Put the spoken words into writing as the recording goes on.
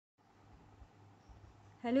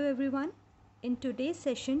Hello everyone. In today's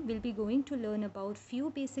session, we'll be going to learn about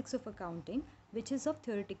few basics of accounting, which is of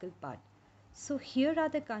theoretical part. So here are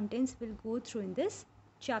the contents we'll go through in this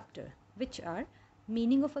chapter, which are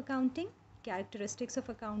meaning of accounting, characteristics of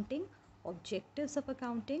accounting, objectives of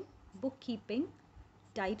accounting, bookkeeping,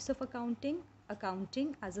 types of accounting,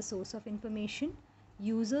 accounting as a source of information,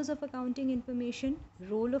 users of accounting information,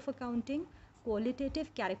 role of accounting,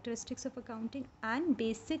 qualitative characteristics of accounting, and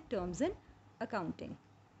basic terms in accounting.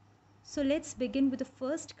 So let's begin with the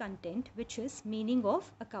first content, which is meaning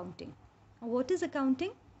of accounting. What is accounting?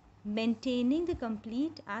 Maintaining the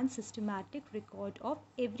complete and systematic record of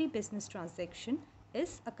every business transaction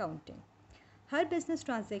is accounting. Her business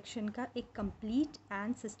transaction का एक complete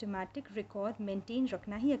and systematic record maintain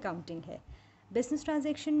रखना ही accounting है. Business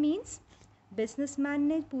transaction means businessman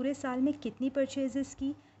ने पूरे साल में कितनी purchases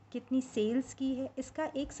की, कितनी सेल्स की है,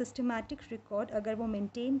 इसका एक सिस्टमैटिक रिकॉर्ड अगर वो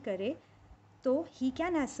मेंटेन करे तो he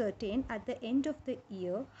can ascertain at the end of the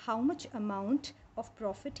year how much amount of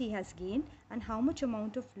profit he has gained and how much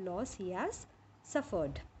amount of loss he has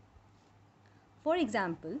suffered. For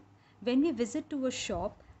example, when we visit to a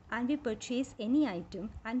shop and we purchase any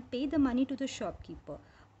item and pay the money to the shopkeeper,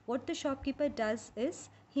 what the shopkeeper does is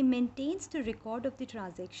he maintains the record of the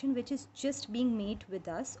transaction which is just being made with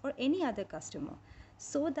us or any other customer,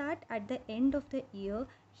 so that at the end of the year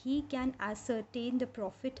he can ascertain the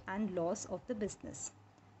profit and loss of the business.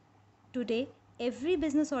 Today, every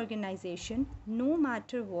business organization, no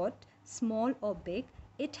matter what, small or big,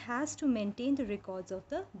 it has to maintain the records of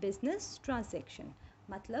the business transaction.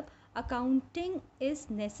 Matlab, accounting is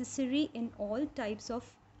necessary in all types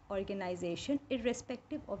of organization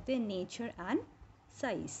irrespective of their nature and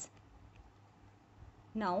size.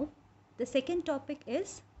 Now, the second topic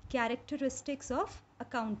is characteristics of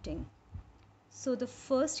accounting. So the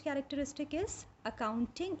first characteristic is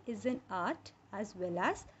accounting is an art as well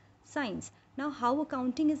as science. Now how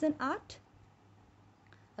accounting is an art?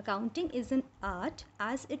 Accounting is an art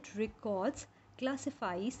as it records,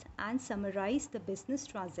 classifies and summarizes the business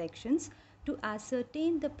transactions to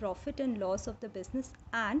ascertain the profit and loss of the business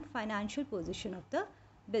and financial position of the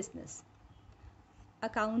business.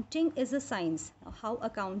 Accounting is a science. Now, how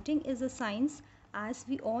accounting is a science? As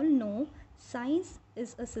we all know, science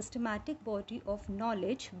is a systematic body of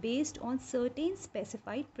knowledge based on certain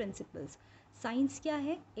specified principles. Science क्या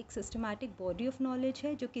है? एक systematic body of knowledge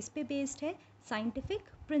है जो किस पे based है?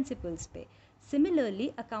 Scientific principles पे. Similarly,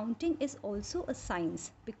 accounting is also a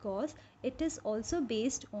science because it is also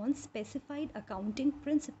based on specified accounting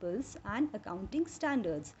principles and accounting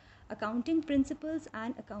standards. Accounting principles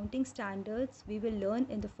and accounting standards we will learn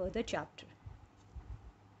in the further chapter.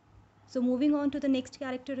 So moving on to the next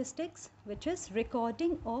characteristics, which is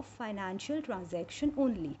recording of financial transaction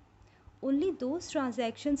only. Only those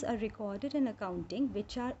transactions are recorded in accounting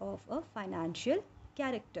which are of a financial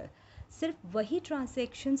character. सिर्फ वही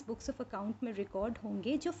transactions books of account में record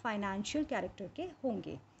होंगे जो financial character के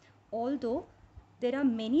होंगे. Although there are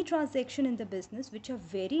many transactions in the business which are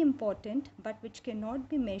very important but which cannot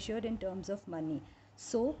be measured in terms of money.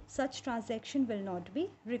 So such transaction will not be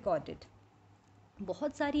recorded.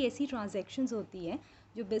 बहुत सारी ऐसी transactions होती हैं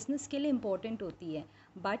जो business के लिए इम्पॉर्टेंट होती है,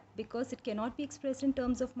 but because it cannot be expressed in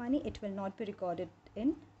terms of money it will not be recorded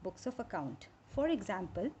in books of account. For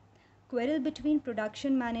example, quarrel between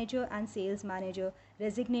production manager and sales manager,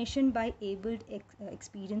 resignation by abled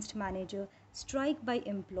experienced manager, strike by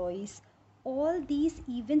employees, all these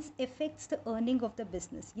events affects the earning of the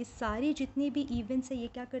business. ये सारे जितने भी events है ये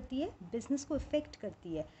क्या करती है? business को affect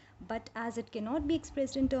करती है. But as it cannot be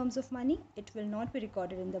expressed in terms of money, it will not be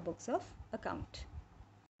recorded in the books of account.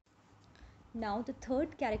 Now the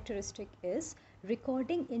third characteristic is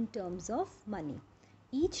recording in terms of money.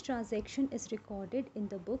 Each transaction is recorded in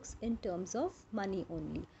the books in terms of money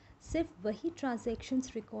only. सिर्फ वही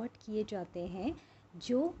transactions record किए जाते हैं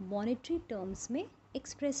जो monetary terms में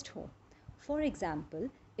expressed हो. For example,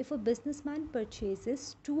 if a businessman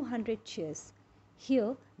purchases 200 chairs,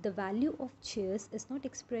 here the value of chairs is not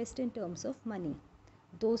expressed in terms of money.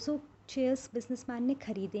 200 chairs businessman ने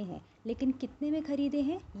खरीदे हैं, लेकिन कितने में खरीदे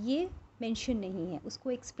हैं ये मेंशन नहीं है,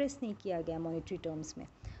 उसको एक्सप्रेस नहीं किया गया मॉनेटरी टर्म्स में,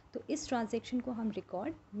 तो इस ट्रांजैक्शन को हम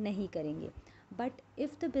रिकॉर्ड नहीं करेंगे. But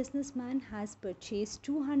if the businessman has purchase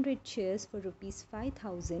 200 chairs for rupees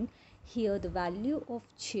 5000, here the value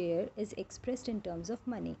of chair is expressed in terms of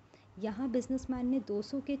money. यहाँ बिजनेसमैन ने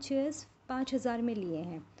 200 के चेयर्स 5000 में लिए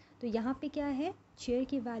हैं, तो यहाँ पे क्या है, चेयर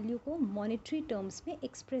की वैल्यू को मॉनेटरी टर्म्स में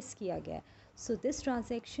एक्सप्रेस किया गया. So this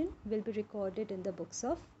transaction will be recorded in the books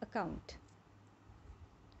of account.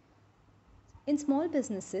 In small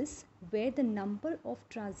businesses where the number of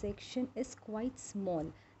transaction is quite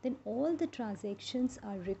small, then all the transactions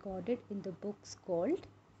are recorded in the books called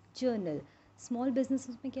journal. Small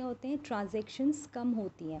businesses में क्या होते हैं, transactions कम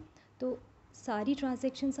होती हैं, तो सारी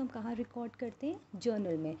transactions हम कहाँ रिकॉर्ड करते हैं,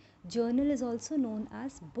 जर्नल में. Journal is also known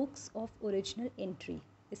as books of original entry.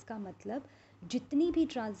 इसका मतलब जितनी भी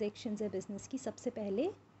ट्रांजेक्शन्स है बिजनेस की सबसे पहले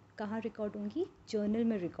कहाँ रिकॉर्ड होंगी, जर्नल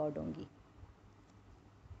में रिकॉर्ड होंगी.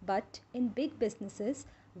 But in big businesses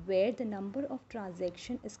where the number of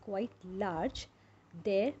transaction is quite large,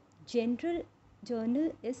 their general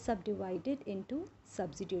journal is subdivided into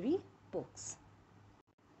subsidiary books.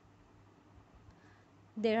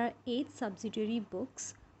 There are 8 subsidiary books.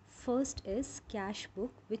 First is cash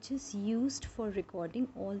book, which is used for recording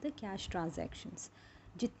all the cash transactions.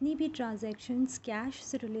 जितनी भी transactions cash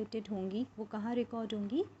से related होंगी वो कहाँ record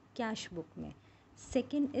होंगी, cash book में.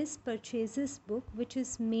 Second is purchases book, which is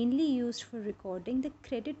mainly used for recording the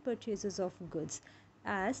credit purchases of goods,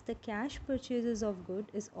 as the cash purchases of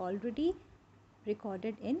good is already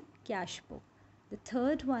recorded in cash book. The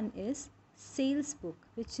third one is sales book,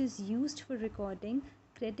 which is used for recording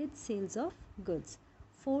credit sales of goods.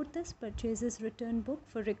 Fourth is purchases return book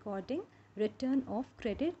for recording return of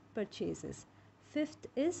credit purchases. Fifth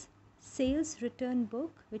is sales return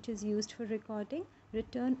book, which is used for recording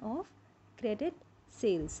return of credit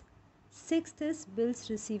sales. Sixth is bills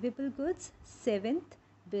receivable goods. Seventh,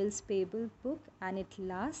 bills payable book, and at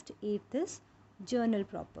last 8th is journal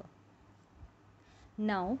proper.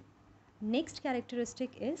 Now next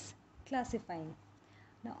characteristic is classifying.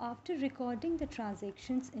 Now after recording the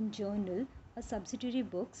transactions in journal or subsidiary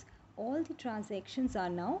books, all the transactions are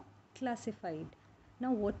now classified.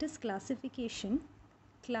 Now what is classification?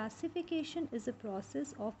 Classification is a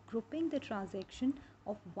process of grouping the transaction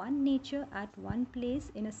of one nature at one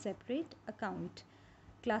place in a separate account.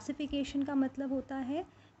 Classification का मतलब होता है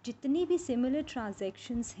जितनी भी similar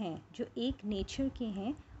transactions हैं जो एक nature के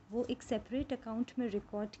हैं वो एक separate account में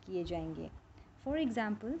record किए जाएंगे. For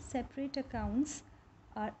example, separate accounts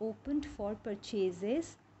are opened for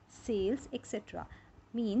purchases, sales, etc.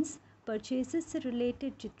 Means purchases से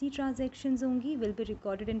related जितनी transactions होंगी will be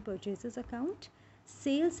recorded in purchases account.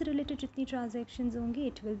 Sales से related जितनी transactions होंगी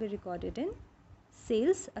it will be recorded in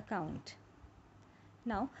sales account.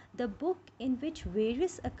 Now the book in which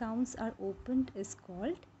various accounts are opened is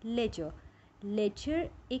called ledger. Ledger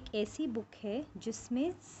एक ऐसी book है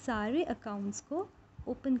जिसमें सारे accounts को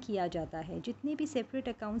open किया जाता है. जितने भी separate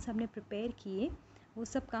accounts हमने prepare किए वो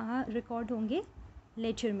सब कहाँ record होंगे,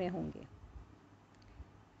 ledger में होंगे.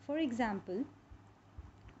 For example,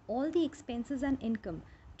 all the expenses and income,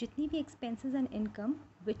 जितनी भी expenses and income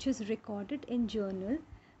which is recorded in journal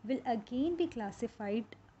will again be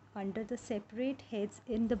classified under the separate heads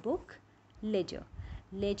in the book ledger.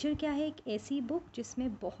 Ledger क्या है, एक ऐसी book जिसमें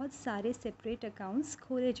बहुत सारे separate accounts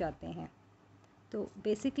खोले जाते हैं. तो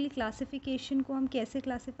बेसिकली क्लासिफिकेशन को हम कैसे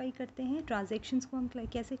क्लासीफाई करते हैं, ट्रांजेक्शन्स को हम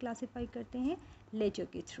कैसे क्लासीफाई करते हैं, लेजर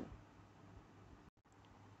के through.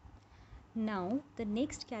 Now the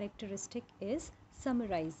next characteristic is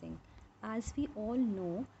summarising. As we all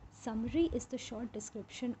know, summary is the short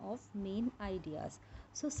description of main ideas.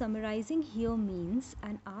 So summarizing here means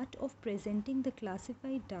an art of presenting the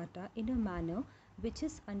classified data in a manner which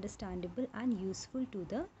is understandable and useful to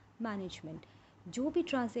the management. जो भी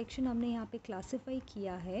transaction हमने यहाँ पे classify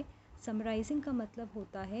किया है, summarising का मतलब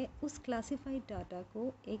होता है उस क्लासीफाइड डाटा को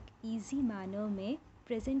एक ईजी मैनर में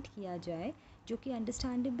प्रेजेंट किया जाए जो कि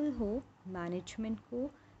अंडरस्टैंडेबल हो मैनेजमेंट को,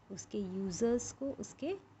 उसके यूज़र्स को,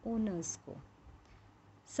 उसके ओनर्स को.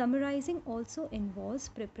 Summarising also involves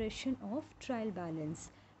preparation of trial balance.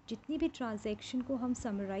 जितनी भी ट्रांजैक्शन को हम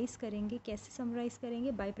समराइज़ करेंगे, कैसे समराइज़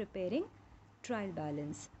करेंगे, bye preparing trial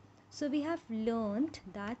balance. So we have learned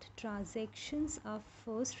that transactions are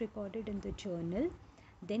first recorded in the journal,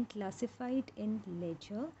 then classified in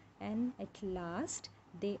ledger, and at last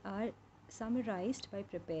they are summarized by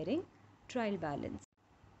preparing trial balance.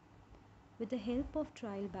 With the help of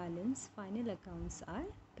trial balance, final accounts are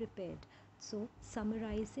prepared. So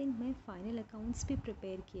summarizing में final accounts भी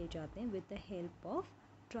prepare किए जाते हैं with the help of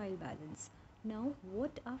trial balance. Now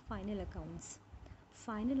what are final accounts?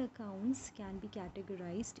 Final accounts can be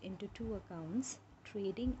categorized into two accounts,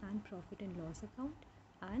 trading and profit and loss account,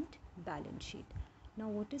 and balance sheet. Now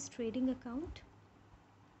what is trading account?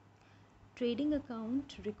 Trading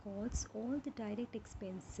account records all the direct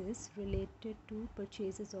expenses related to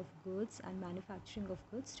purchases of goods and manufacturing of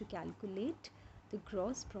goods to calculate the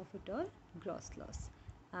gross profit or gross loss.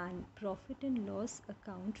 And profit and loss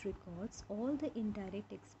account records all the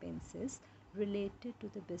indirect expenses related to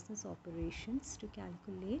the business operations to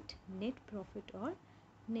calculate net profit or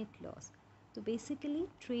net loss. तो basically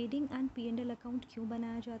trading and P&L account क्यों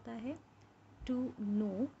बनाया जाता है? to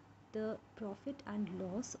know the profit and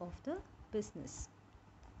loss of the business.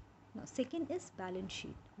 Now, second is balance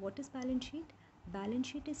sheet. What is balance sheet? Balance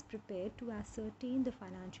sheet is prepared to ascertain the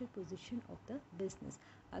financial position of the business.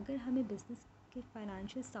 अगर हमें business के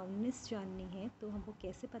financial soundness जाननी है तो हम वो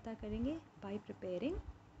कैसे पता करेंगे? By preparing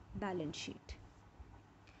balance sheet.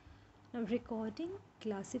 Now, recording,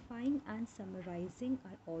 classifying and summarizing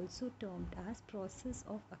are also termed as process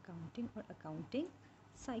of accounting or accounting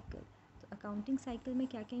cycle. तो accounting cycle में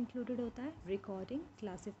क्या क्या included होता है? Recording,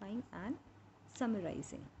 classifying and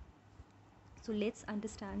summarizing. So let's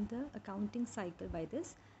understand the accounting cycle by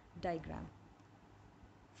this diagram.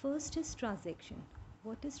 First is transaction.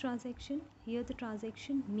 What is transaction? Here the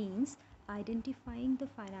transaction means identifying the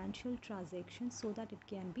financial transaction so that it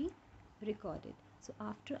can be recorded. So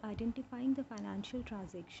after identifying the financial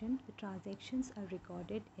transaction, the transactions are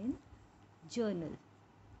recorded in journal.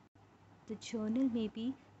 The journal may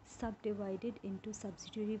be subdivided into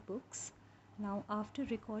subsidiary books. Now after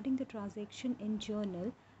recording the transaction in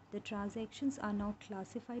journal, the transactions are now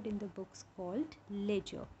classified in the books called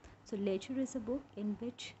ledger. So ledger is a book in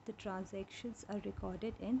which the transactions are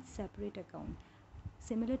recorded in separate account.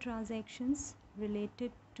 Similar transactions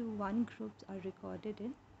related to one group are recorded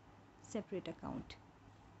in separate account.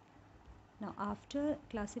 Now after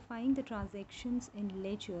classifying the transactions in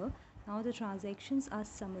ledger, now the transactions are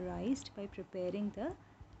summarized by preparing the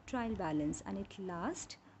trial balance, and at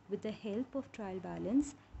last with the help of trial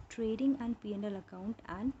balance, trading and P&L account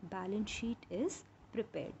and balance sheet is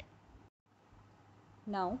prepared.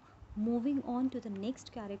 Now moving on to the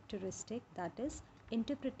next characteristic, that is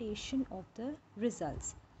interpretation of the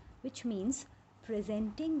results, which means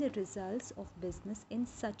presenting the results of business in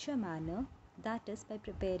such a manner, that is by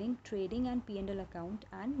preparing trading and P&L account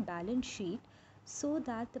and balance sheet so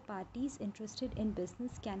that the parties interested in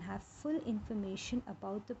business can have full information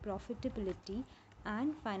about the profitability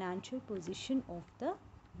and financial position of the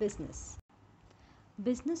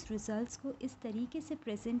business results को इस तरीके से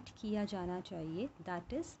present किया जाना चाहिए,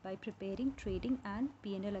 that is by preparing trading and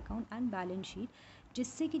P&L account and balance sheet,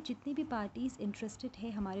 जिससे कि जितनी भी पार्टीज़ इंटरेस्टेड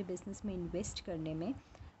है हमारे बिजनेस में इन्वेस्ट करने में,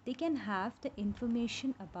 they can have the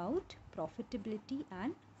information about profitability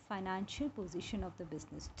and financial position of the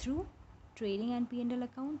business through trading and P&L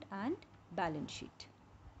account and balance sheet.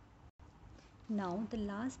 Now the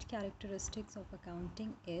last characteristics of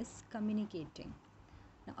accounting is communicating.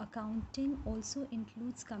 Now, accounting also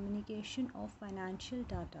includes communication of financial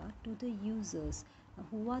data to the users. Now,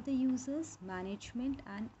 who are the users? Management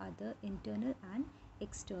and other internal and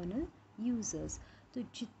external users. तो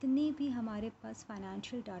जितने भी हमारे पास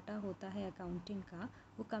financial data होता है accounting का,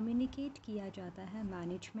 वो communicate किया जाता है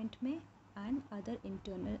मैनेजमेंट में and other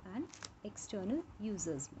internal and external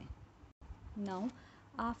users में. Now,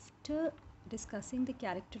 after discussing the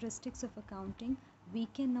characteristics of accounting, we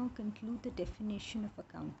can now conclude the definition of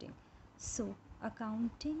accounting. So,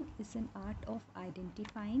 accounting is an art of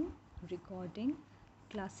identifying, recording,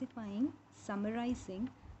 classifying, summarizing,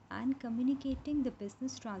 and communicating the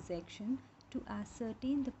business transaction to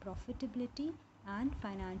ascertain the profitability and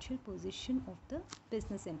financial position of the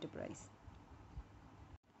business enterprise.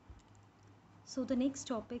 So, the next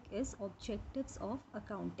topic is objectives of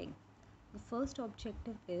accounting. The first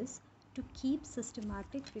objective is to keep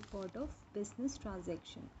systematic record of business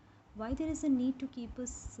transaction. Why there is a need to keep a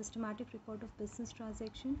systematic record of business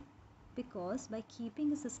transaction? Because by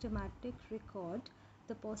keeping a systematic record,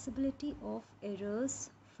 the possibility of errors,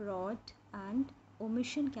 fraud and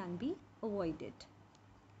omission can be avoided.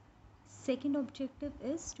 Second objective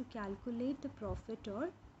is to calculate the profit or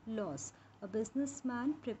loss. A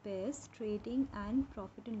businessman prepares trading and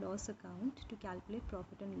profit and loss account to calculate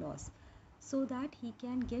profit and loss, so that he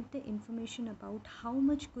can get the information about how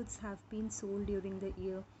much goods have been sold during the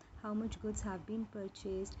year, how much goods have been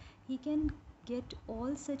purchased. He can get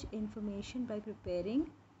all such information by preparing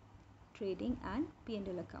trading and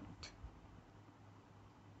P&L account.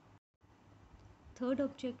 Third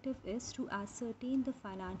objective is to ascertain the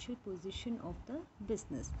financial position of the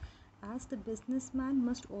business, as the businessman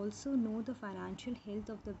must also know the financial health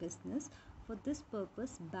of the business. For this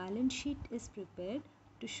purpose, balance sheet is prepared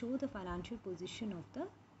to show the financial position of the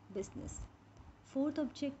business. Fourth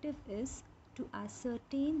objective is to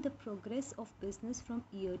ascertain the progress of business from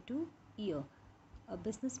year to year. A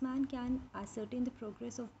businessman can ascertain the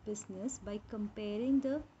progress of business by comparing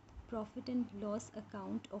the profit and loss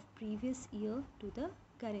account of previous year to the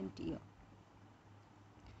current year.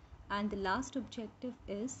 And the last objective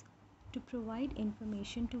is to provide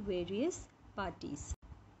information to various parties.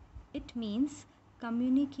 It means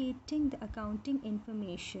communicating the accounting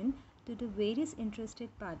information to the various interested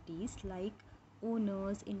parties like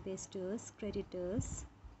owners, investors, creditors,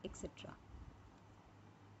 etc.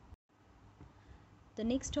 The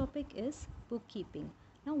next topic is bookkeeping.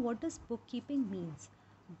 Now, what does bookkeeping means?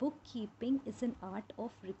 Bookkeeping is an art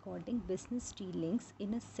of recording business dealings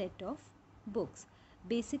in a set of books.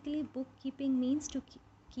 Basically, bookkeeping means to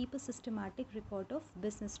keep a systematic record of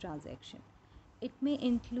business transaction. It may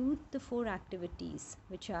include the four activities,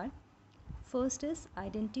 which are: first is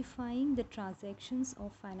identifying the transactions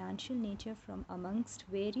of financial nature from amongst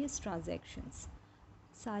various transactions.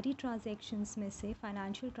 सारी transactions में से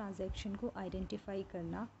financial transaction को identify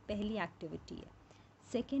करना पहली activity है.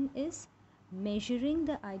 Second is measuring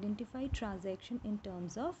the identified transaction in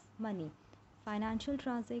terms of money. Financial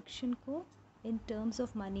transaction को in terms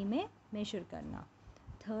of money में major करना.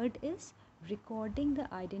 Third is recording the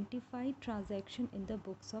identified transaction in the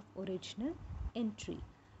books of original entry.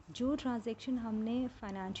 जो transaction हमने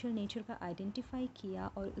financial nature का identify किया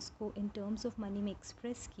और उसको in terms of money में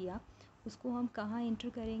एक्सप्रेस किया, उसको हम कहाँ एंटर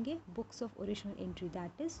करेंगे? Books of original entry,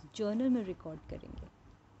 that is journal में रिकॉर्ड करेंगे.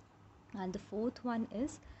 And the fourth one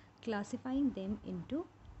is classifying them into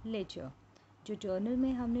laser. जो जर्नल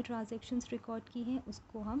में हमने ट्रांजैक्शंस रिकॉर्ड की हैं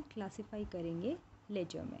उसको हम क्लासिफाई करेंगे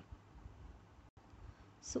लेजर में.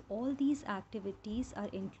 So all these activities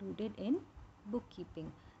are included in bookkeeping.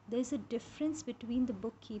 There is a difference between the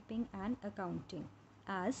bookkeeping and accounting,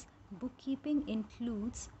 as bookkeeping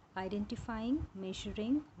includes identifying,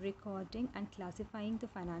 measuring, recording and classifying the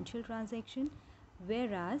financial transaction,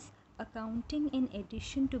 whereas accounting in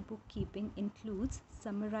addition to bookkeeping includes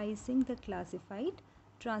summarizing the classified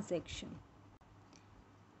transaction,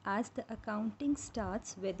 as the accounting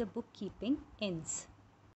starts where the bookkeeping ends.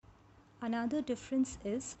 Another difference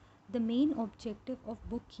is the main objective of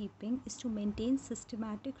bookkeeping is to maintain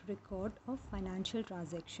systematic record of financial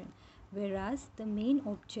transaction, whereas the main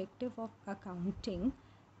objective of accounting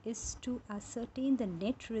is to ascertain the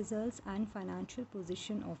net results and financial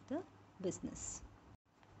position of the business.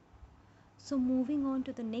 So moving on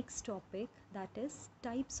to the next topic, that is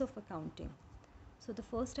types of accounting. So the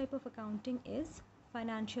first type of accounting is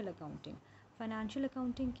financial accounting. Financial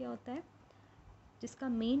accounting क्या होता है? जिसका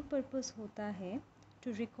main purpose होता है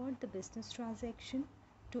to record the business transaction,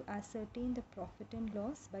 to ascertain the profit and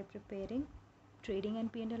loss by preparing trading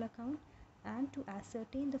and P&L account, and to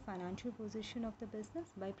ascertain the financial position of the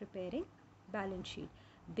business by preparing balance sheet.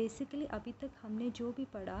 Basically अभी तक हमने जो भी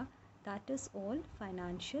पढ़ा, that is all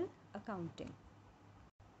financial accounting.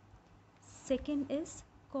 Second is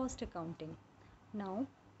cost accounting. Now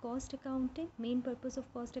cost accounting, main purpose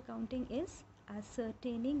of cost accounting is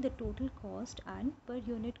ascertaining the total cost and per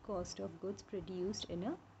unit cost of goods produced in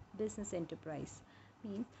a business enterprise.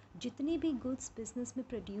 Means जितने भी goods business में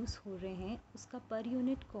produce हो रहे हैं उसका per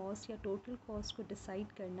unit cost या total cost को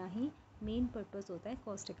decide करना ही main purpose होता है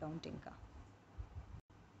cost accounting का.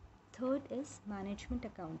 Third is management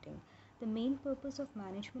accounting. The main purpose of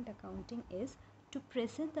management accounting is to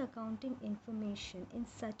present the accounting information in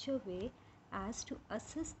such a way as to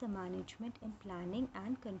assist the management in planning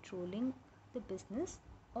and controlling the business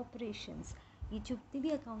operations. ये जितनी भी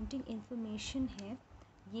accounting information है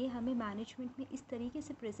ये हमें management में इस तरीके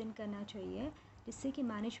से present करना चाहिए जिससे कि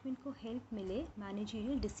management को help मिले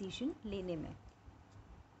managerial decision लेने में.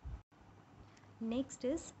 Next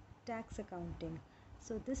is tax accounting.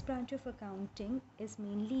 So this branch of accounting is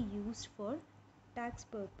mainly used for tax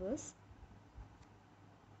purpose.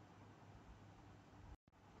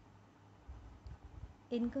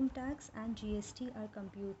 Income tax and GST are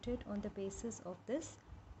computed on the basis of this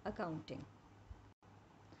accounting.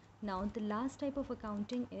 Now the last type of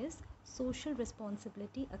accounting is social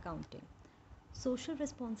responsibility accounting. Social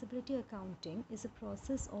responsibility accounting is a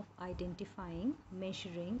process of identifying,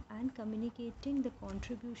 measuring and communicating the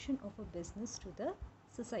contribution of a business to the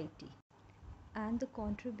society. And the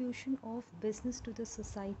contribution of business to the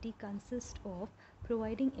society consists of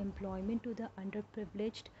providing employment to the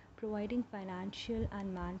underprivileged, providing financial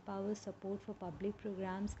and manpower support for public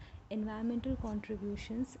programs, environmental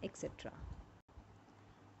contributions, etc.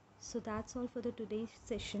 So that's all for the today's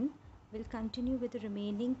session. We'll continue with the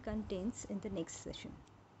remaining contents in the next session.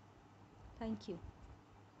 Thank you.